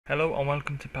Hello and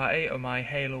welcome to part 8 of my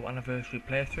Halo anniversary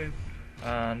playthrough,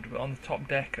 and we're on the top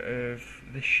deck of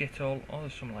this shithole. Oh,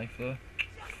 there's some life there.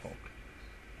 Fuck.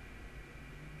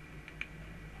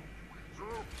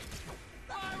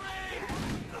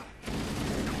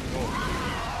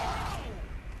 Oh.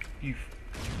 You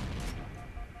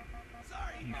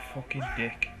fucking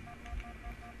dick.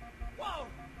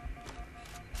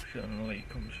 Shit, an elite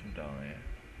comes from down here.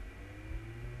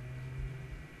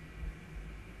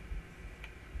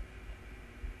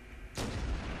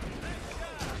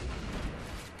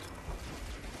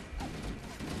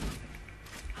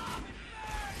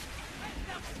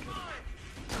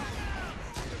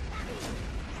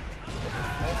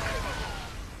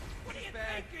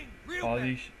 Oh,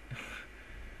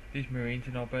 these Marines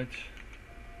are not beds.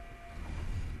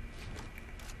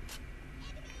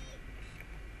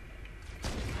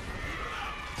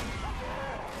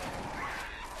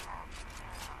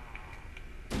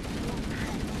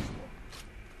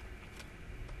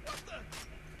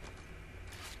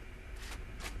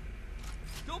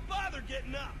 Don't bother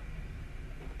getting up.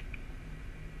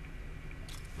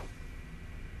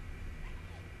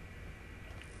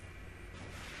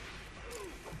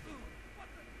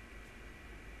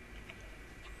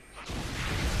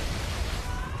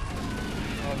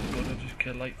 Oh god, I just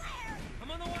killed like...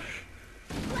 I'm on the way.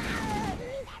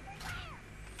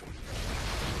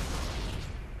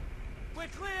 We're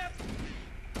clear.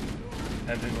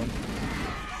 everyone.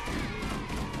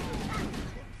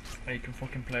 Oh, you can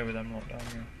fucking play with them lot down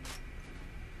here.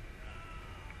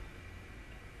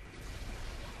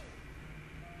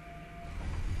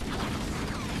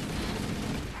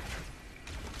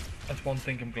 That's one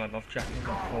thing I'm glad of. Jack doesn't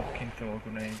fucking throw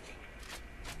grenades.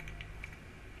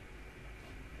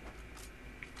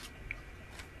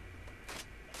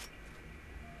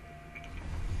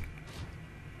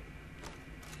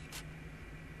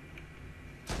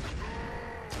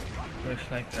 No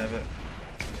snipe there, but...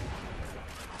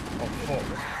 Oh fuck.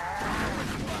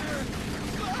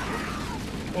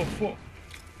 Oh fuck.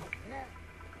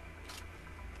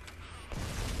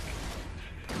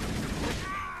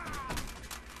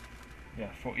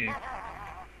 Yeah, fuck you.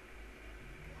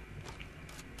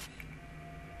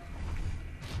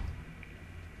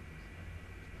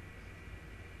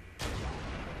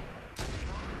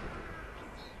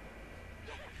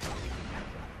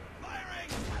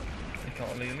 They got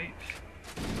all the elites.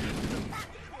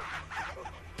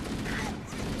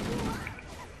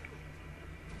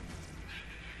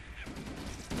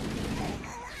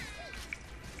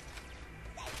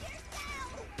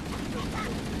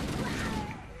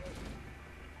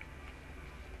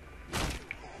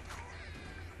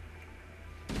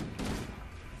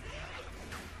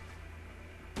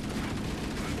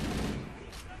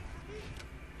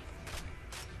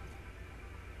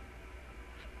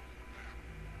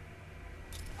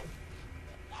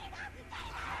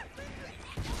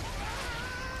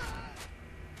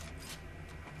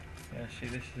 Yeah, see,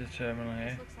 this is the terminal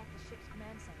here. This looks like the ship's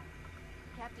command center.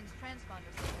 Captain's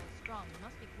transponder signal is strong. We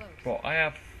must be close. But I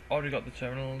have already got the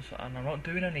terminals, and I'm not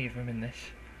doing any of them in this.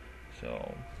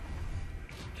 So,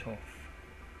 tough.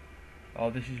 Oh,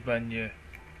 this is when you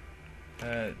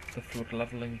the flood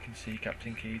level, and you can see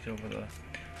Captain Keyes over there.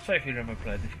 So if you've never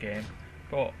played this game,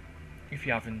 but if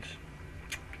you haven't,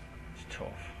 it's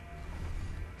tough.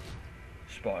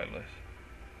 Spoilers.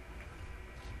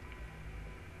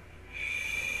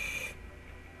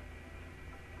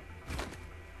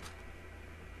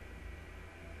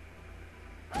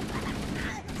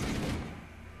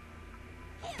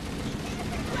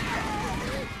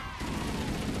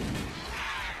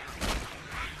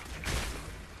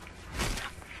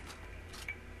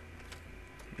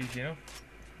 Easy enough.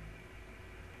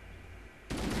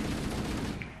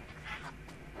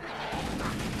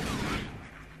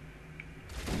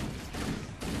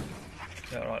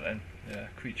 Yeah, right then. Yeah,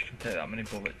 creature can take that many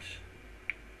bullets.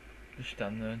 Just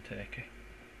stand there and take it.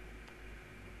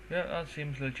 Yeah, that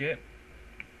seems legit.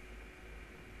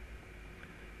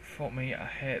 Fuck me, I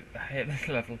hate this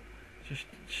level. Just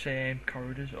same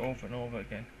corridors over and over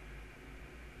again.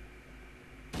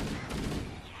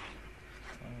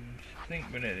 I think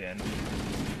we're near the end.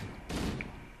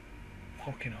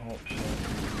 Fucking hope so.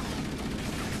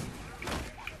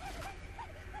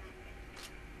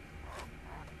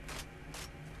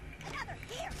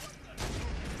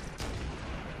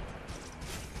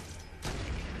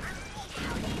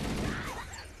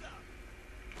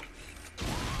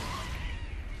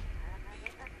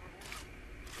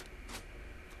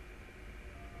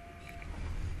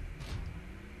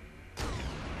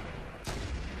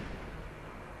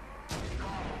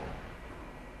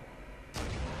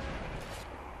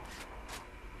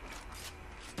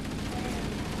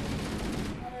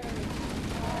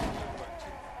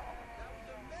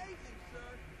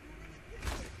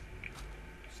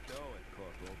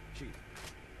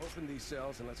 these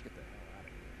cells and let's get the hell out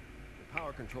of here. The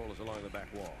power control is along the back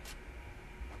wall.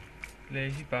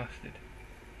 Lazy bastard.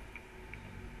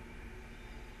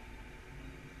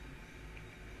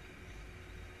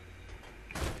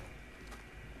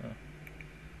 Oh.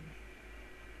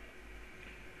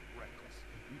 Reckless.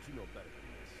 You two know better than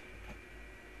this.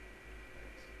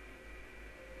 Thanks.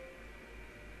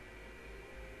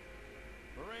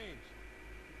 Marines,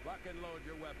 lock and load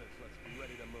your weapons. Let's be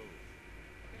ready to move.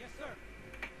 Yes, sir.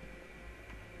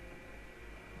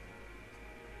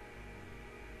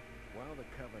 While the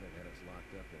Covenant had us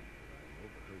locked up in here, I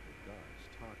overheard the guards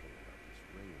talking about this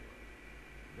ring world.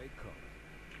 They call it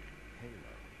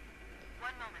Halo.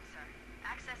 One moment, sir.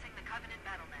 Accessing the Covenant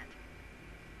BattleNet.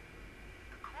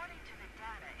 According to the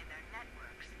data in their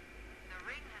networks, the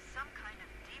ring has some kind of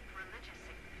deep religious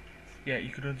significance. Yeah,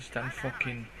 you could understand I'm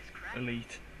fucking analyzing this correctly.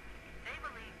 Elite. They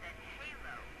believe that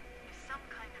Halo is some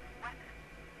kind of weapon,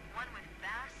 one with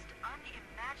vast,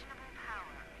 unimaginable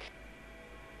power.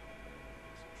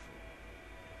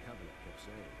 The Covenant kept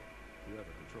saying that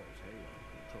whoever controls Halo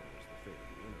controls the fate of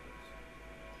the universe.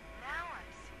 Now I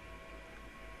see.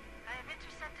 I have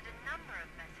intercepted a number of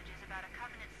messages about a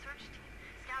Covenant search team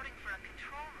scouting for a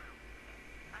control room.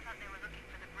 I thought they were looking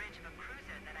for the bridge of a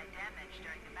cruiser that I damaged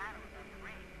during the battle above the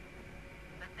ring.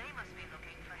 But they must be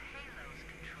looking for Halo's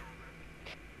control room.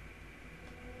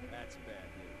 That's bad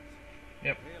news.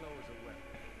 Yep. Halo is a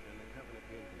weapon, and the Covenant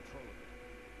gain control of it.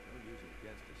 They'll use it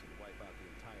against us and wipe out the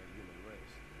entire human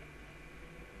race.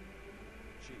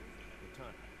 Chief,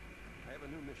 Cortana, I have a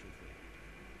new mission for you.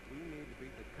 We need to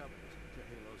beat the Covenant to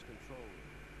Halo's control room.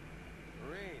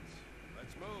 Marines,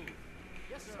 let's move.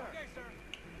 Yes, sir. Okay, sir.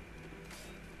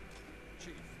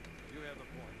 Chief, you have the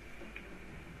point.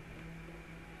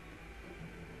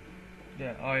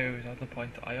 Yeah, I always have the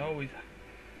point. I always.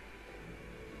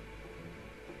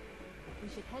 We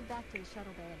should head back to the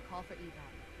shuttle bay and call for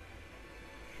evac.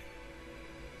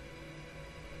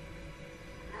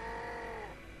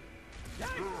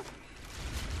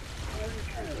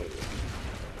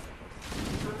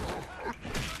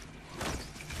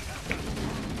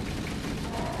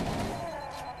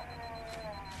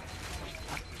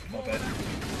 Not bad.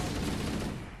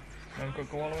 I've got to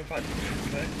go all the way back to the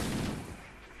ship there.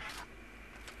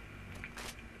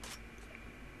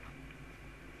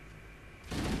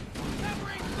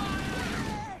 Covering fire!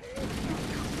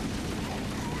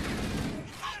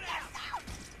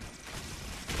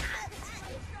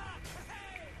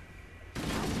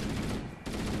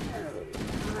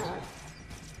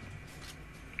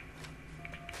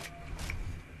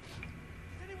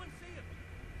 Does anyone see him?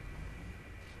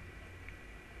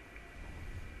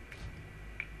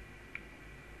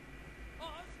 Oh,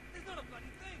 there's not a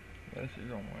bloody thing. Yeah, this is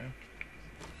the wrong way.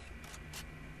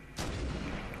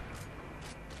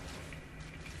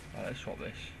 Right, let's swap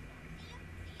this.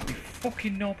 You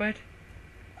fucking knobhead.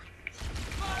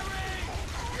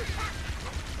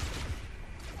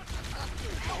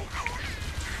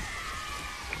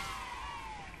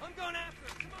 I'm going after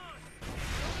him. Come on.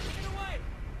 Don't get away.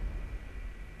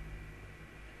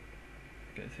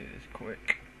 Get through this quick.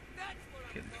 That's what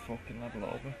I'm Get this talking fucking level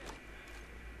over.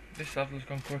 This level's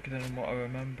gone quicker than what I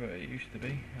remember it used to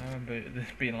be. I remember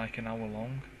this being like an hour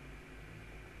long.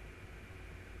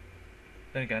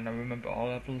 Then again, I remember all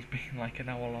levels being like an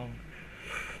hour long.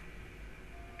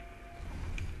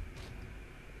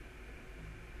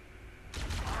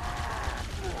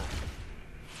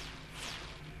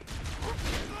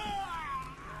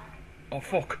 Oh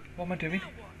fuck, what am I doing? Now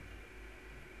what?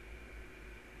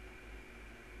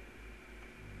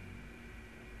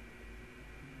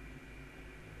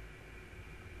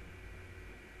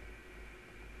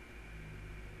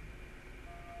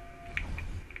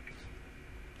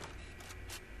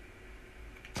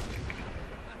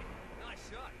 Nice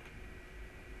shot.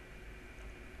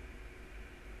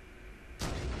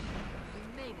 We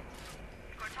made it.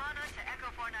 Cortana to Echo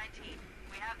 419.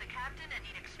 We have the captain and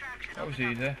need extraction. That was on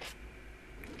the easy.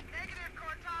 Negative,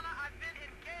 Cortana. I've been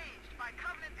engaged by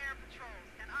Covenant air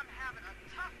patrols, and I'm having a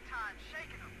tough time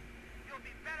shaking them. You'll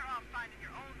be better off finding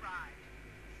your own ride.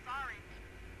 Sorry.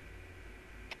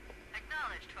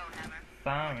 Acknowledged, Foehammer.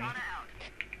 Sorry. Cortana out.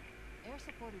 Air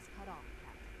support is cut off,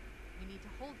 Captain. We need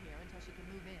to hold here until she can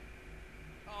move in.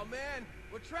 Oh man,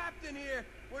 we're trapped in here.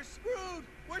 We're screwed.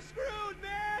 We're screwed,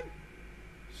 man.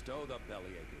 Stow the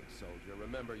belly aching, soldier.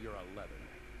 Remember, you're a leather.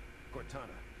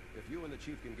 Cortana, if you and the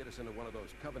Chief can get us into one of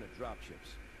those Covenant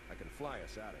dropships, I can fly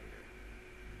us out of here.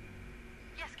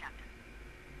 Yes, Captain.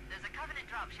 There's a Covenant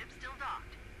dropship still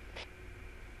docked.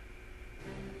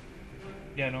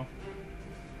 Yeah, no.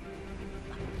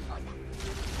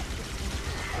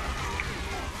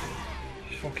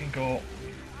 Just fucking go.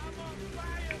 I'm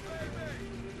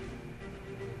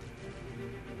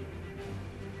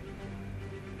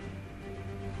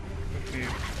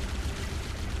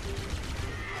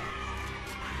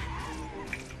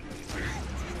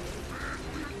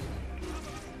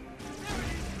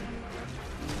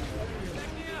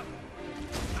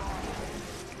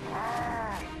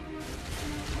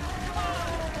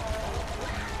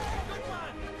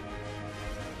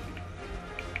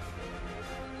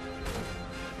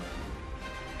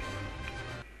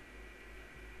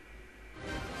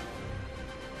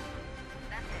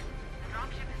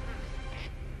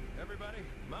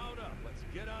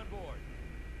Get on board.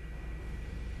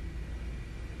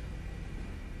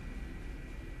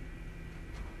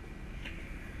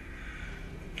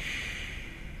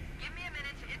 Give me a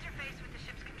minute to interface with the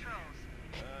ship's controls.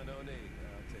 No need.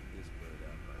 I'll take this bird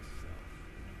out myself.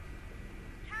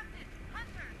 Captain,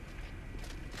 Hunter!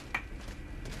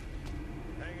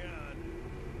 Hang on.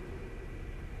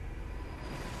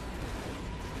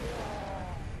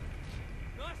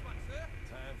 Nice one, sir.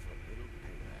 Time for a little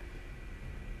payback.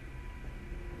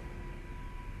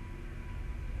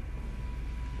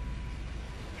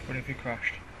 What if he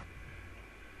crashed?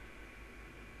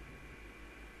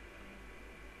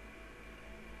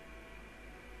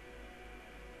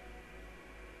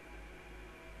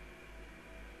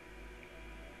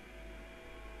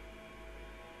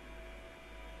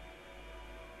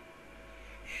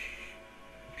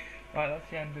 Right, that's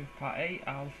the end of part 8.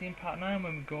 I'll see you in part 9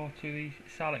 when we go to the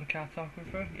silent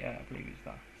cartographer. Yeah, I believe it's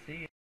that.